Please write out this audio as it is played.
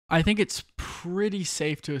I think it's pretty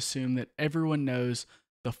safe to assume that everyone knows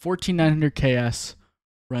the 14900 KS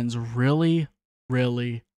runs really,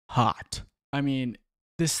 really hot. I mean,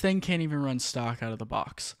 this thing can't even run stock out of the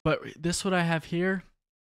box. But this what I have here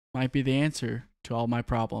might be the answer to all my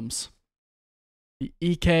problems. The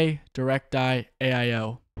EK Direct Die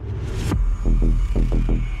AIO.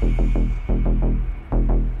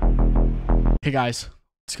 Hey guys,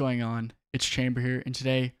 what's going on? It's Chamber here, and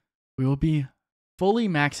today we will be fully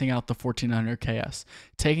maxing out the 14900 KS,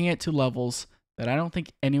 taking it to levels that I don't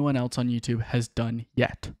think anyone else on YouTube has done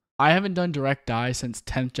yet. I haven't done direct die since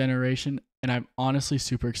 10th generation, and I'm honestly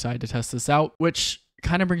super excited to test this out, which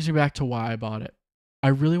kind of brings me back to why I bought it. I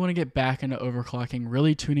really want to get back into overclocking,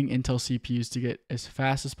 really tuning Intel CPUs to get as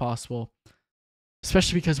fast as possible,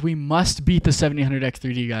 especially because we must beat the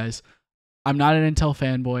 7000X3D, guys. I'm not an Intel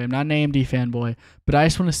fanboy, I'm not an AMD fanboy, but I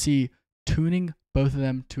just want to see tuning both of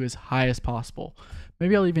them to as high as possible.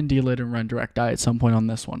 Maybe I'll even delid and run direct die at some point on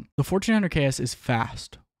this one. The 14900 KS is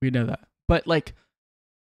fast, we know that. But like,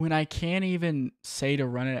 when I can't even say to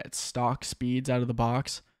run it at stock speeds out of the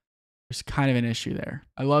box, there's kind of an issue there.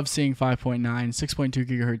 I love seeing 5.9, 6.2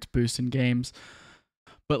 gigahertz boost in games,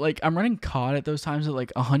 but like I'm running COD at those times at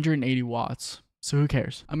like 180 watts. So who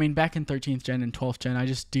cares? I mean, back in 13th gen and 12th gen, I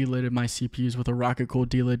just delided my CPUs with a rocket cooled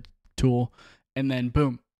delid tool, and then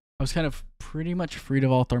boom, I was kind of pretty much freed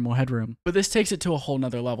of all thermal headroom. But this takes it to a whole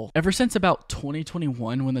nother level. Ever since about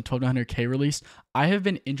 2021, when the 12900K released, I have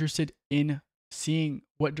been interested in seeing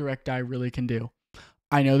what direct die really can do.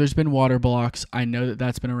 I know there's been water blocks. I know that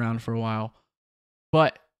that's been around for a while,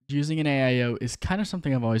 but using an AIO is kind of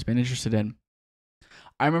something I've always been interested in.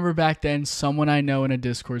 I remember back then, someone I know in a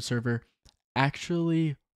Discord server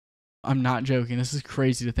actually, I'm not joking, this is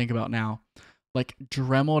crazy to think about now, like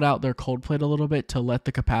dremeled out their cold plate a little bit to let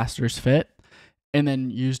the capacitors fit and then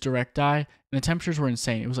use direct die, and the temperatures were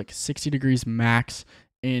insane. It was like 60 degrees max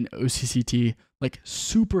in OCCT, like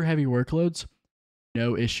super heavy workloads,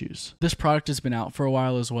 no issues. This product has been out for a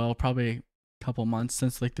while as well, probably a couple months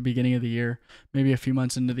since like the beginning of the year, maybe a few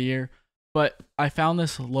months into the year, but I found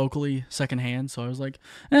this locally secondhand, so I was like,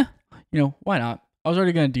 why not? I was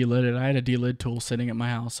already going to delid it. I had a delid tool sitting at my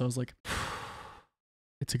house, so I was like,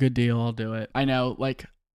 it's a good deal, I'll do it. I know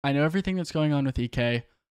everything that's going on with EK.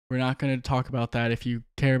 We're not going to talk about that. If you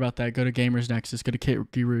care about that, go to Gamers Nexus, go to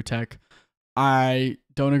ChamberTech. I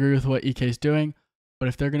don't agree with what EK is doing, but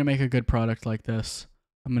if they're going to make a good product like this,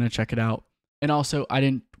 I'm going to check it out. And also,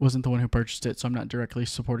 wasn't the one who purchased it, so I'm not directly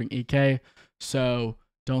supporting EK. So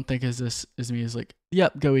don't think as me as like,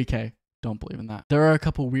 yep, go EK. Don't believe in that. There are a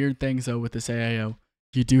couple weird things though with this AIO.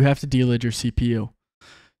 You do have to delid your CPU.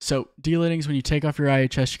 So deliding is when you take off your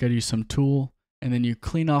IHS, you got to use some tool, and then you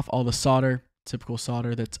clean off all the solder, typical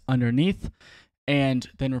solder that's underneath, and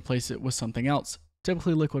then replace it with something else,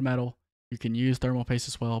 typically liquid metal. You can use thermal paste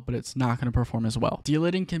as well, but it's not going to perform as well.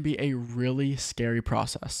 Deliding can be a really scary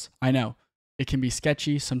process. I know. It can be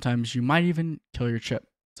sketchy. Sometimes you might even kill your chip.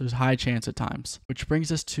 There's a high chance at times. Which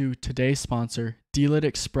brings us to today's sponsor, Delid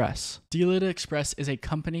Express. Delid Express is a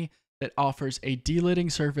company that offers a deliding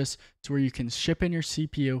service to where you can ship in your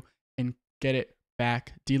CPU and get it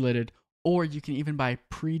back delided, or you can even buy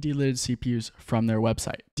pre-delided CPUs from their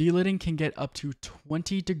website. Deliding can get up to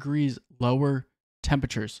 20 degrees lower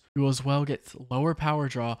temperatures. You will as well get lower power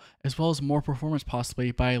draw as well as more performance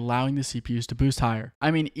possibly by allowing the CPUs to boost higher. I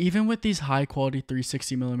mean, even with these high quality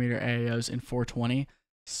 360mm AIOs in 420,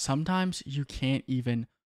 sometimes you can't even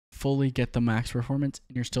fully get the max performance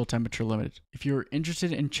and you're still temperature limited. If you're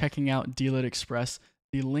interested in checking out Delid Express,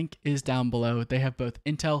 the link is down below. They have both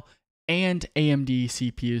Intel and AMD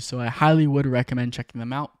CPUs, so I highly would recommend checking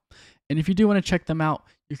them out. And if you do want to check them out,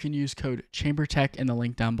 you can use code ChamberTech in the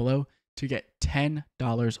link down below to get $10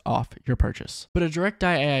 off your purchase. But a direct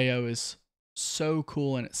die AIO is so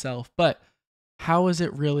cool in itself, but how is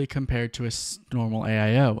it really compared to a normal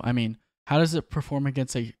AIO? I mean, how does it perform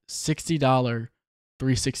against a $60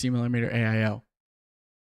 360mm AIO?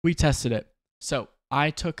 We tested it. So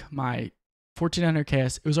I took my 14900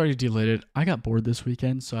 KS. It was already delided. I got bored this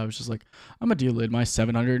weekend, so I was just like, I'm going to delid my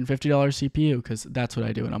 $750 CPU because that's what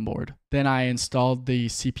I do when I'm bored. Then I installed the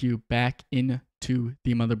CPU back into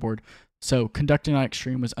the motherboard. So Conducting on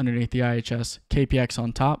Extreme was underneath the IHS, KPX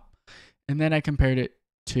on top, and then I compared it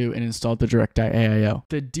to and installed the direct die AIO.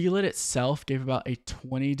 The delid itself gave about a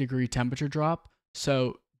 20 degree temperature drop.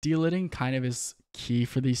 So deliding kind of is key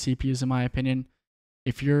for these CPUs in my opinion.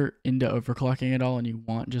 If you're into overclocking at all and you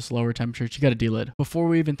want just lower temperatures, you got to delid. Before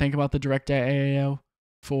we even think about the direct die AIO,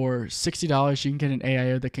 for $60 you can get an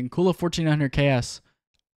AIO that can cool a 14900 KS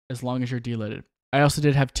as long as you're delided. I also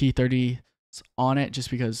did have T30s on it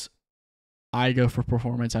just because I go for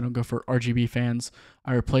performance. I don't go for RGB fans.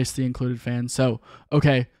 I replace the included fans. So,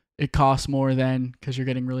 okay, it costs more then because you're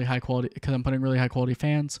getting really high quality, because I'm putting really high quality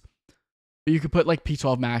fans. But you could put like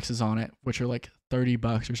P12 Maxes on it, which are like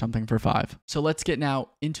 $30 or something for 5. So let's get now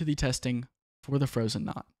into the testing for the Frozen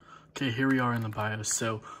Knot. Okay, here we are in the BIOS.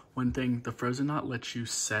 So one thing, the Frozen Knot lets you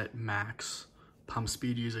set max pump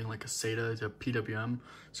speed using like a SATA to PWM.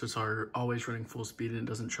 So it's always running full speed and it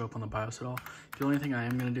doesn't show up on the BIOS at all. The only thing I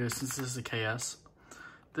am gonna do is, since this is a KS,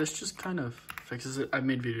 this just kind of fixes it. I've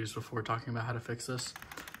made videos before talking about how to fix this,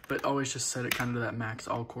 but always just set it kind of to that max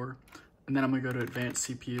all core. And then I'm gonna go to advanced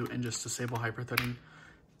CPU and just disable hyperthreading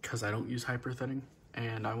because I don't use hyperthreading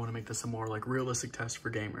and I wanna make this a more like realistic test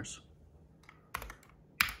for gamers.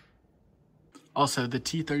 Also, the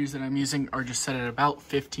T30s that I'm using are just set at about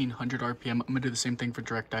 1500 RPM. I'm gonna do the same thing for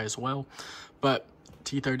direct eye as well, but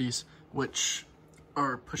T30s, which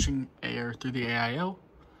are pushing air through the AIO.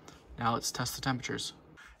 Now let's test the temperatures.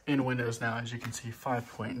 In Windows now, as you can see,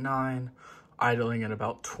 5.9, idling at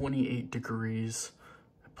about 28 degrees,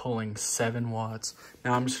 pulling 7 watts.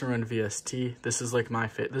 Now I'm just gonna run VST. This is like my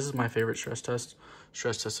favorite stress test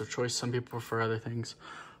of choice. Some people prefer other things.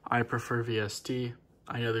 I prefer VST.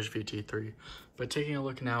 I know there's VT3, but taking a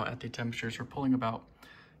look now at the temperatures, we're pulling about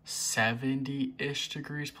 70-ish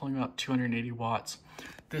degrees, pulling about 280 watts.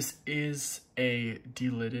 This is a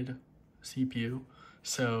delidded CPU,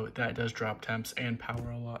 so that does drop temps and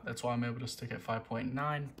power a lot. That's why I'm able to stick at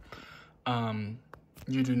 5.9.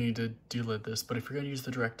 You do need to delid this, but if you're gonna use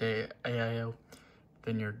the direct AIO,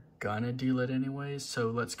 then you're gonna delid anyways. So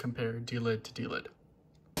let's compare delid to delid.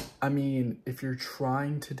 I mean, if you're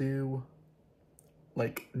trying to do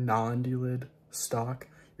like non-delid stock,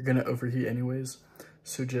 you're gonna overheat anyways.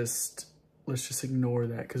 So let's just ignore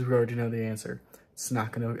that because we already know the answer. It's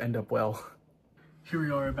not gonna end up well. Here we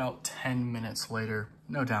are about 10 minutes later.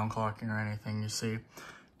 No downclocking or anything, you see.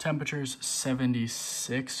 Temperatures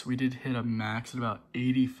 76. We did hit a max at about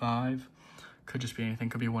 85. Could just be anything,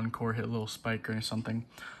 could be one core hit a little spike or something.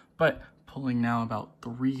 But pulling now about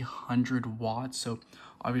 300 watts. So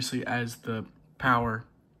obviously as the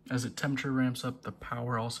temperature ramps up, the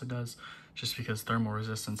power also does, just because thermal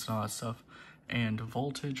resistance and all that stuff. And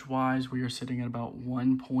voltage wise, we are sitting at about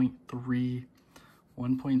 1.31,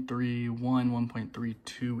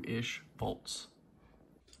 1.32-ish volts.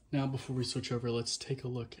 Now, before we switch over, let's take a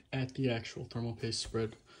look at the actual thermal paste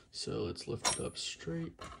spread. So let's lift it up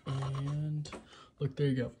straight and look, there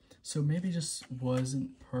you go. So maybe just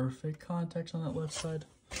wasn't perfect contact on that left side.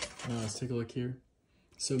 Let's take a look here.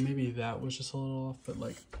 So maybe that was just a little off, but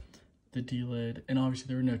like the delid, and obviously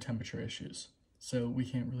there were no temperature issues. So we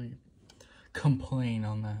can't really complain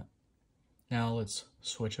on that. Now let's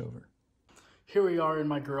switch over. Here we are in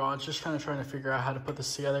my garage, just kind of trying to figure out how to put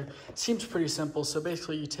this together. Seems pretty simple. So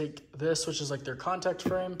basically you take this, which is like their contact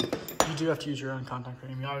frame. You do have to use your own contact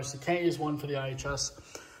frame. You obviously can't use one for the IHS,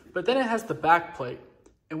 but then it has the back plate.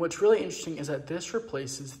 And what's really interesting is that this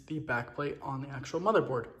replaces the back plate on the actual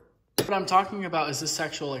motherboard. What I'm talking about is this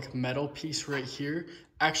actual like metal piece right here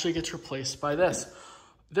actually gets replaced by this.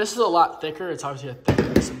 This is a lot thicker. It's obviously a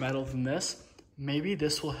thicker piece of metal than this. Maybe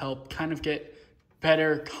this will help kind of get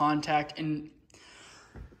better contact and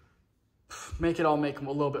make it all make a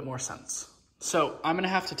little bit more sense. So I'm gonna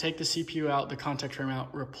have to take the CPU out, the contact frame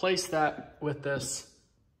out, replace that with this.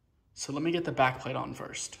 So let me get the back plate on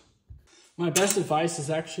first. My best advice is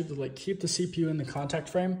actually to like keep the CPU in the contact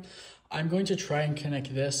frame. I'm going to try and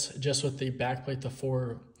connect this just with the back plate, the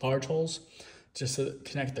 4 large holes, just to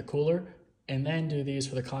connect the cooler, and then do these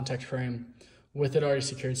for the contact frame with it already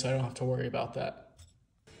secured so I don't have to worry about that.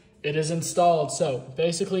 It is installed. So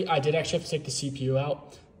basically I did actually have to take the CPU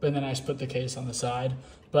out, but then I just put the case on the side.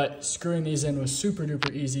 But screwing these in was super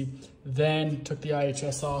duper easy. Then took the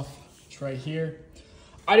IHS off, it's right here.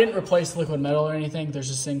 I didn't replace the liquid metal or anything. There's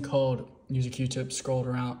this thing called, use a Q-tip, swirl it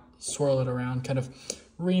around, kind of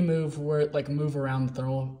remove where it like move around the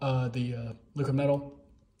thermal, liquid metal.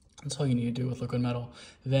 That's all you need to do with liquid metal.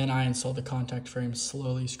 Then I installed the contact frame,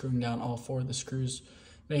 slowly screwing down all 4 of the screws,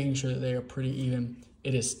 making sure that they are pretty even.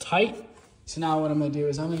 It is tight. So now what I'm gonna do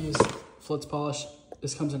is I'm gonna use Flitz polish.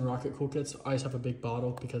 This comes in rocket cool kits. I just have a big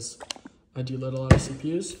bottle because I delid a lot of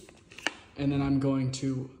CPUs. And then I'm going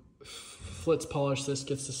to Flitz polish this,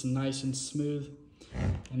 gets this nice and smooth.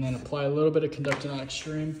 And then apply a little bit of conductant on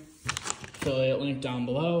extreme. Affiliate link down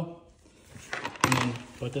below. And then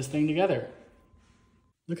put this thing together.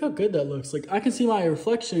 Look how good that looks. Like I can see my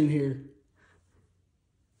reflection in here.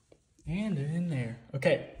 And in there.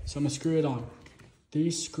 Okay, so I'm gonna screw it on.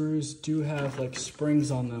 These screws do have like springs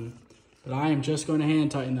on them, but I am just going to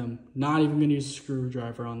hand tighten them. Not even gonna use a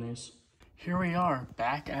screwdriver on these. here we are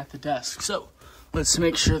back at the desk. So let's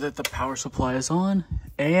make sure that the power supply is on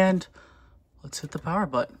and let's hit the power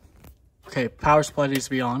button. Okay, power supply needs to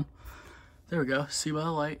be on. There we go. See by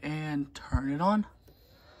the light and turn it on.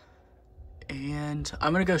 And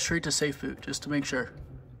I'm gonna go straight to safe boot just to make sure.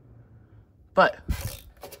 But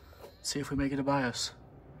let's see if we make it to BIOS.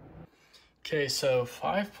 Okay, so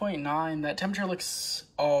 5.9, that temperature looks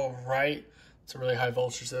all right. It's a really high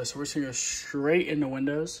voltage though, so we're just gonna go straight into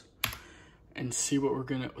Windows and see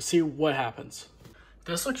what happens.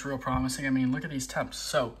 This looks real promising. I mean, look at these temps.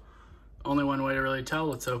 So, only one way to really tell.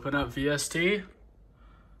 Let's open up VST.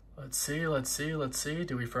 Let's see.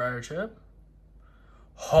 Do we fry our chip?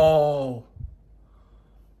 Oh,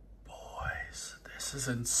 boys, this is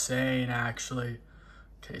insane, actually.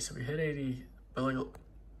 Okay, so we hit 80, but like,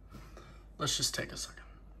 let's just take a second.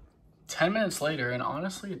 10 minutes later, and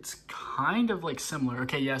honestly, it's kind of like similar.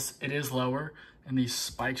 Okay, yes, it is lower, and these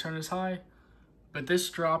spikes aren't as high, but this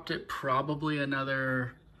dropped it probably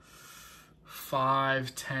another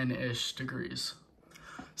 5, 10-ish degrees.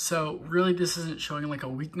 So really, this isn't showing like a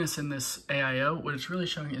weakness in this AIO. What it's really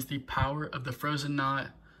showing is the power of the Frozen Knot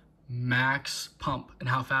max pump and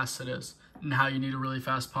how fast it is, and how you need a really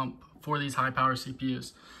fast pump for these high power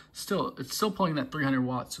CPUs. Still, it's still pulling that 300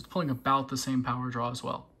 watts. So it's pulling about the same power draw as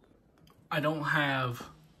well. I don't have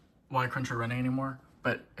Y Cruncher running anymore,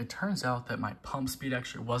 but it turns out that my pump speed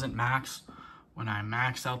actually wasn't max. When I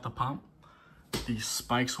maxed out the pump, the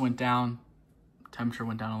spikes went down, temperature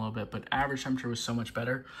went down a little bit, but average temperature was so much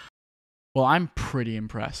better. Well, I'm pretty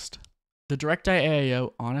impressed. The direct die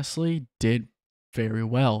AIO honestly did very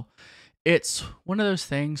well. It's one of those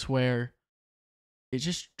things where it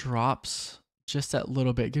just drops just that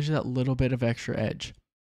little bit, gives you that little bit of extra edge.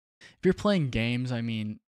 If you're playing games, I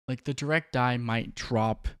mean, like the direct die might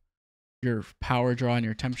drop your power draw and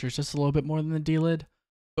your temperatures just a little bit more than the D-Lid.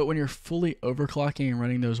 But when you're fully overclocking and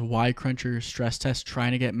running those Y Cruncher stress tests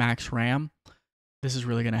trying to get max RAM, this is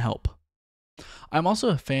really going to help. I'm also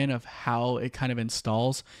a fan of how it kind of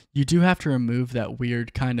installs. You do have to remove that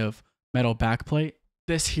weird kind of metal backplate.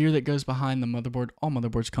 This here that goes behind the motherboard, all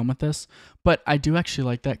motherboards come with this, but I do actually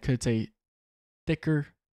like that because it's a thicker,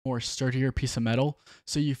 more sturdier piece of metal,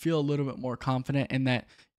 so you feel a little bit more confident in that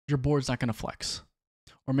your board's not going to flex.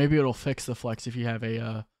 Or maybe it'll fix the flex if you have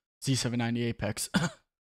a Z790 Apex.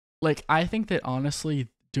 Like, I think that honestly,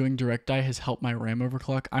 doing direct die has helped my RAM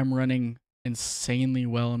overclock. I'm running insanely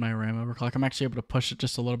well in my RAM overclock. I'm actually able to push it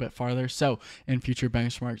just a little bit farther. So in future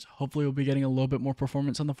benchmarks, hopefully we'll be getting a little bit more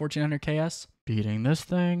performance on the 1400KS. Beating this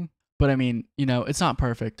thing. But I mean, you know, it's not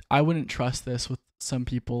perfect. I wouldn't trust this with some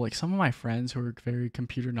people. Like some of my friends who are very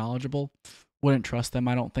computer knowledgeable, wouldn't trust them.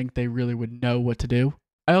 I don't think they really would know what to do.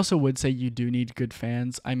 I also would say you do need good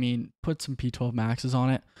fans. I mean, put some P12 Maxes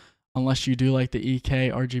on it. Unless you do like the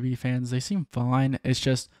EK RGB fans, they seem fine. It's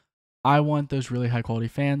just, I want those really high quality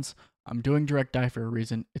fans. I'm doing direct die for a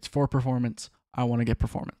reason. It's for performance. I want to get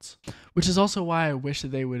performance. Which is also why I wish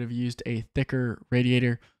that they would have used a thicker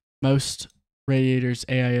radiator. Most radiators,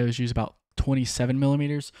 AIOs, use about 27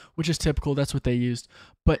 millimeters, which is typical. That's what they used.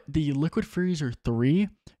 But the Liquid Freezer 3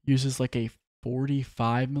 uses like a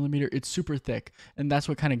 45 millimeter. It's super thick. And that's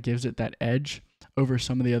what kind of gives it that edge over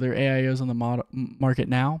some of the other AIOs on the market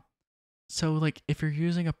now. So like if you're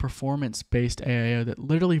using a performance-based AIO that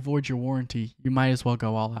literally voids your warranty, you might as well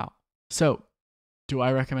go all out. So, do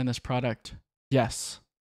I recommend this product? Yes.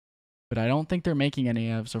 But I don't think they're making any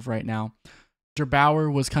as of right now. Der Bauer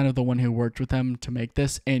was kind of the one who worked with them to make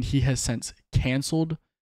this, and he has since canceled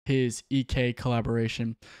his EK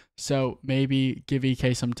collaboration. So maybe give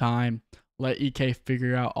EK some time, let EK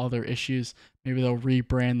figure out all their issues. Maybe they'll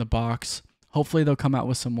rebrand the box. Hopefully they'll come out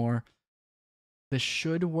with some more. This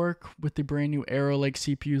should work with the brand new Arrow Lake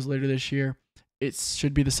CPUs later this year. It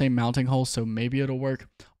should be the same mounting hole, so maybe it'll work.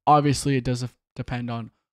 Obviously, it does depend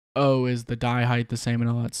on, is the die height the same and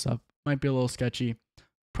all that stuff. Might be a little sketchy.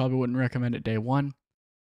 Probably wouldn't recommend it day one.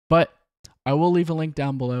 But I will leave a link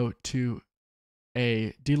down below to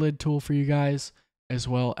a D-Lid tool for you guys, as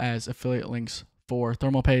well as affiliate links for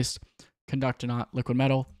thermal paste, conductor knot, liquid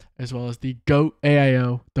metal, as well as the GOAT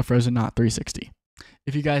AIO, the Frozen Knot 360.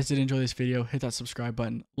 If you guys did enjoy this video, hit that subscribe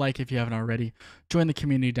button, like if you haven't already, join the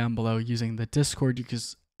community down below using the Discord. You can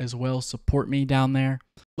as well support me down there.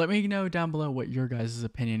 Let me know down below what your guys'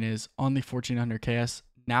 opinion is on the 1400KS.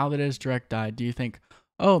 Now that it is direct die, do you think,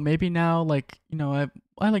 oh, maybe now, like, you know,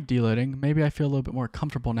 I like deloading. Maybe I feel a little bit more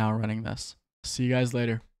comfortable now running this. See you guys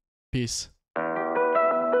later. Peace.